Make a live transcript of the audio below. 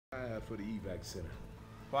out for the evac center.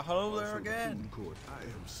 Well, hello Also there the again. food court. I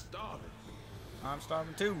am starving. I'm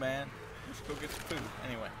starving too, man. Let's go get some food.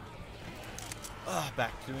 Anyway.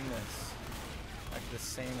 Back to doing this. Back to the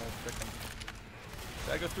same old frickin'.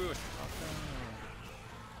 Did I go through a shotgun?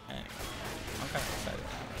 Anyway. I'm kind of excited.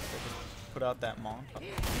 So just put out that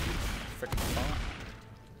montage. Frickin' fun.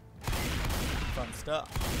 Fun stuff.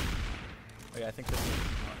 Oh yeah, I think this is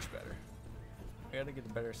much better. I gotta get a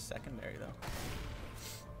better secondary though.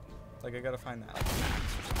 Like I gotta find that like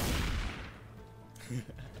axe or something. I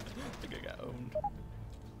think I got owned.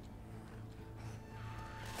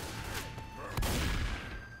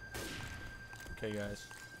 Okay guys.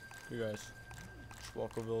 You guys. Just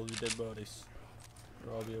walk over all your dead bodies.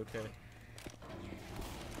 You'll all be okay.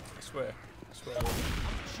 I swear. I swear.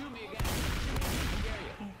 Shoot me again. Shoot me. I dare you.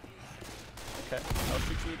 Okay, I'll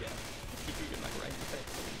shoot you again. I'll shoot you again, like right in the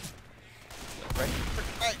face. Like, right in the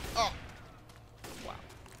freaking face. Oh! Wow.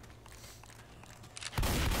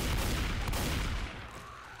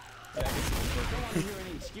 Yeah, I can see this I don't want to working. hear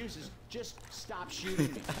any excuses. Just stop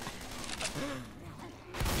shooting me.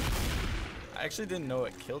 I actually didn't know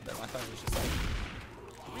it killed them. I thought it was just like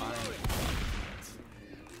fine.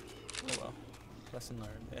 Oh well. Lesson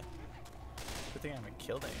learned, yeah. Good thing I haven't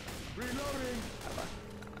killed anyone. Reloading.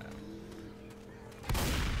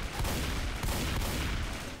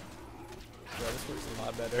 Yeah, this works a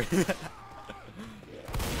lot better.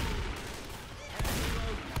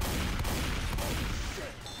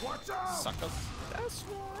 Watch out! Suckers. That's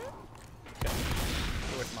right. Okay.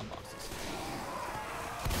 Go with my boxes.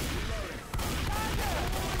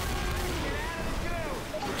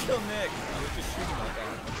 Kill Nick. I was just shooting that guy.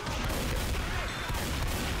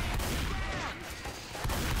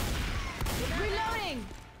 Reloading!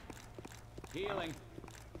 Healing.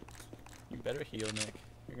 You better heal, Nick.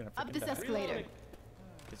 You're gonna Up freaking this die. escalator.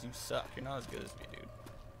 Because you suck. You're not as good as me, dude.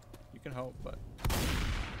 You can hope, but...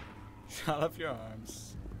 Shut up your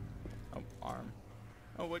arms. Oh, arm.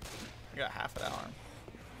 Oh, what? I got half of that arm.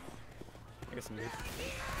 I guess I'm good.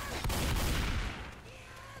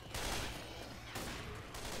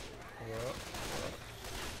 Whoa.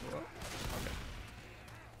 Whoa. Whoa. Okay.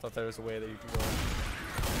 Thought there was a way that you could go around.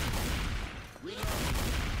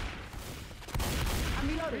 I'm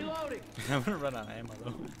reloading. Reloading. I'm gonna run out of ammo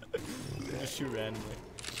though. Just shoot randomly.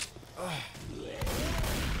 I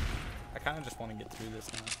kind of just want to get through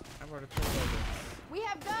this now. I've already told all this. We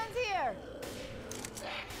have guns here.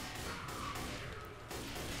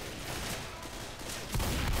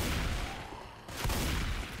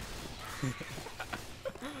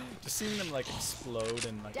 Just seeing them like explode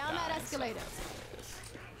and like Down die that and stuff, escalator. that's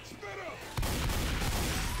hilarious.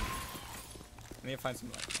 I need to find some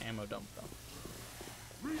like ammo dump though.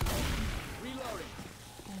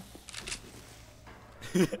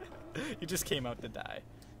 Reloading. He just came out to die.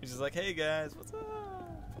 He's just like, hey guys, what's up?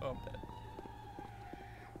 Oh, I'm dead.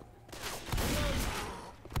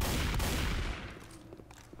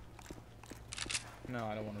 No,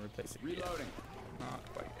 I don't want to replace it. Reloading. Not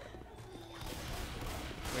quite yet.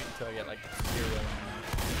 Wait until I get like 0 ammo.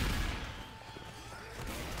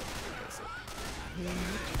 Replace it.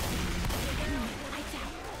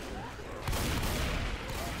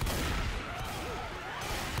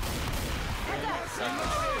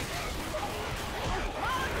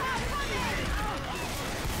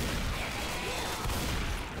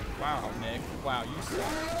 Wow, Nick. Wow, you suck.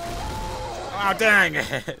 Oh, dang it!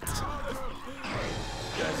 You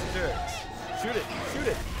guys are jerks. Shoot it! Shoot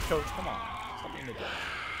it! Coach, come on. Stop being a dick.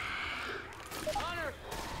 Hunter.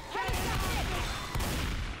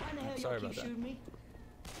 Why the hell Sorry you about keep that. shooting me?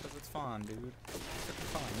 Because it's fun, dude. It's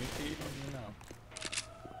fun. You don't even know.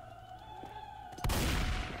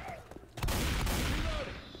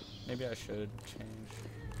 Maybe I should change.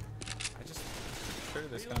 I just sure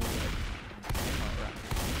there's gonna be like ammo around.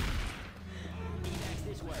 Evacs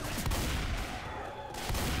this way.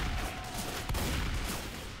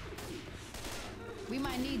 We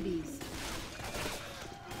might need these.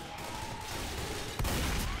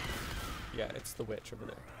 Yeah, it's the witch over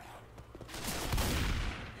there.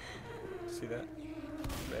 See that?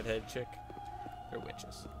 Redhead chick. They're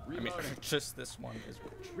witches. I mean, Reloading. just this one is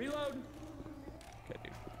witch. Reloading. Okay,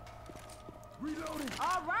 dude. Reloading.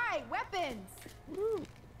 All right, weapons. Woo!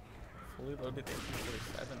 Fully loaded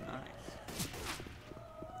AK-47. Nice.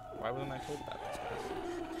 Why wasn't I told about this,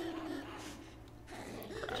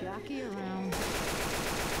 guys? Jockey around.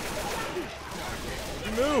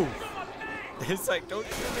 You move! It's like, don't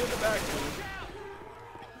shoot me in the back, dude.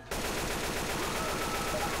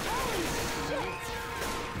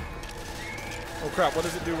 Oh crap, what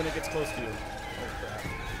does it do when it gets close to you? Oh crap.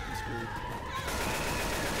 I'm screwed.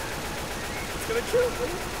 It's gonna kill me!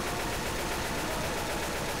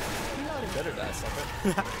 better die, sucker.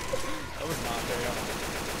 That was not very hard.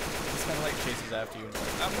 It just kind of like chases after you and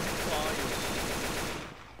like, I'm gonna claw you.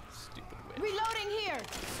 Stupid witch. Reloading here.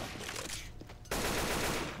 Son of a witch.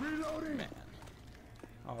 Reloading. Man.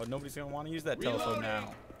 Oh, nobody's gonna want to use that telephone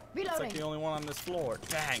now. It's like Reloading. the only one on this floor.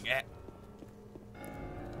 Dang it.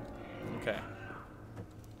 Okay.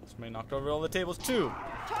 Somebody knocked over all the tables too.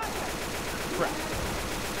 Charger. Crap.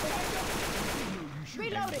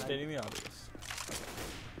 Reloading. Stating the obvious.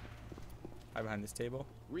 Hide behind this table.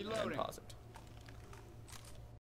 And Reloading. pause it.